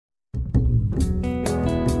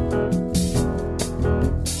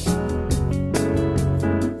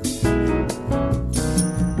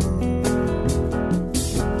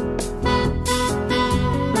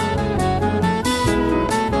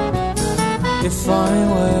If I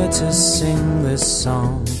were to sing this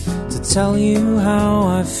song to tell you how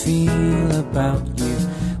I feel about you,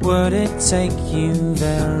 would it take you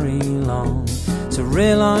very long to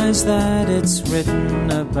realize that it's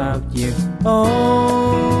written about you?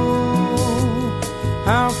 Oh,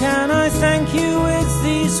 how can I thank you with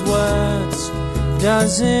these words?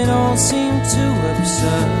 Does it all seem too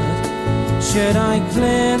absurd? Should I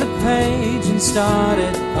clear the page and start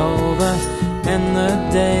it over? End the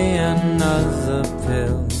day another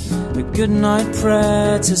pill, a goodnight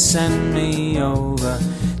prayer to send me over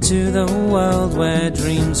to the world where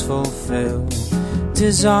dreams fulfill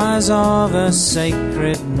desires of a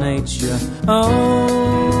sacred nature.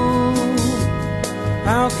 Oh,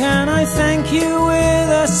 how can I thank you with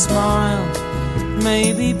a smile?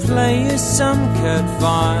 Maybe play you some Kurt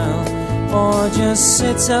Weill, or just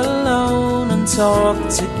sit alone and talk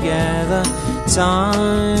together.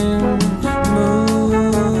 Time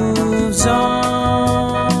moves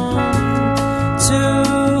on to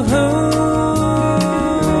who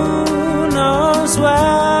knows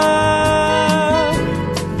where.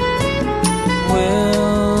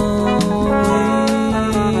 Will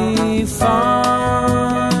we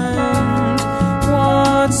find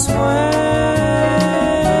what's waiting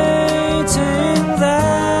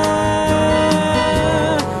there,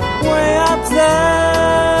 way up there?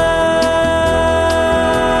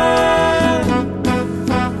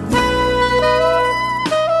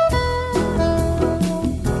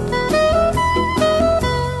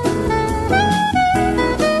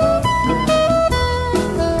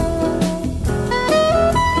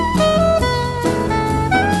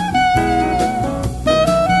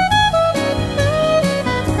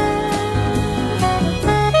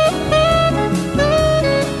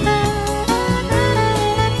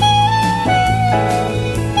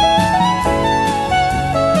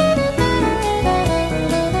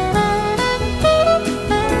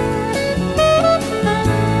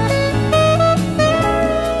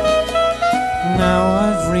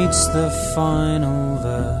 The final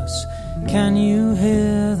verse. Can you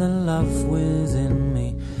hear the love within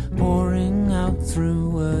me pouring out through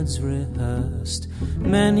words rehearsed?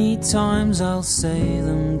 Many times I'll say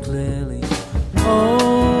them clearly.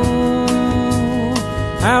 Oh,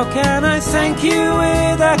 how can I thank you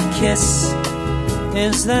with a kiss?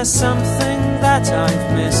 Is there something that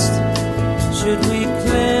I've missed? Should we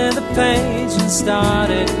clear the page and start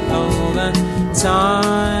it over?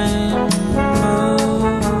 Time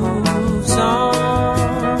moves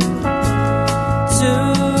on to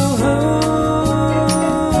who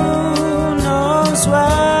knows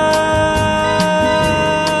where.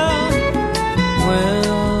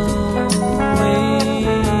 Will we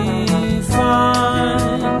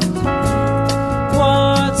find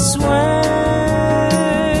what's waiting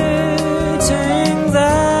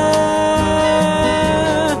there,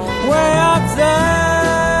 way up there?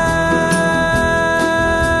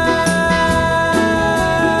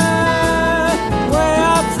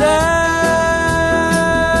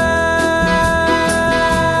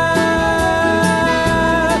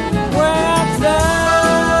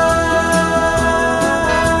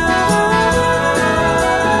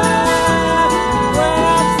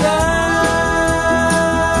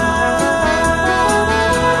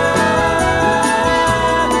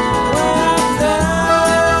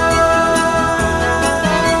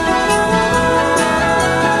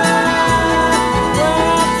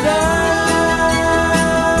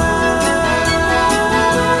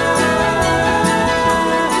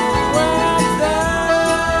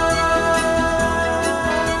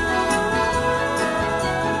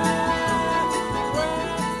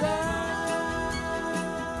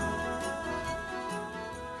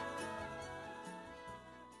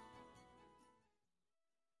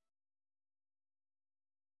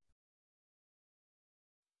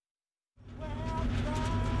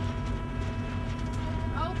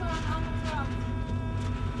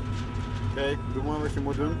 Oké, doe maar wat je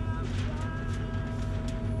moet doen.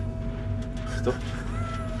 Stop.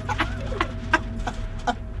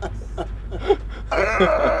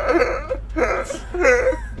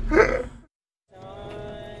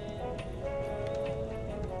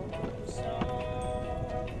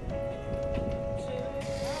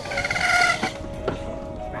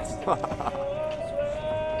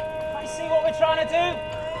 I see what we're trying to do.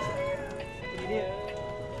 Idiot.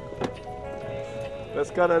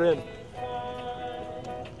 Let's cut it in.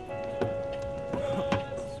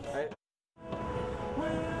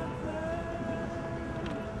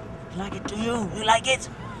 Like it, do you? You like it?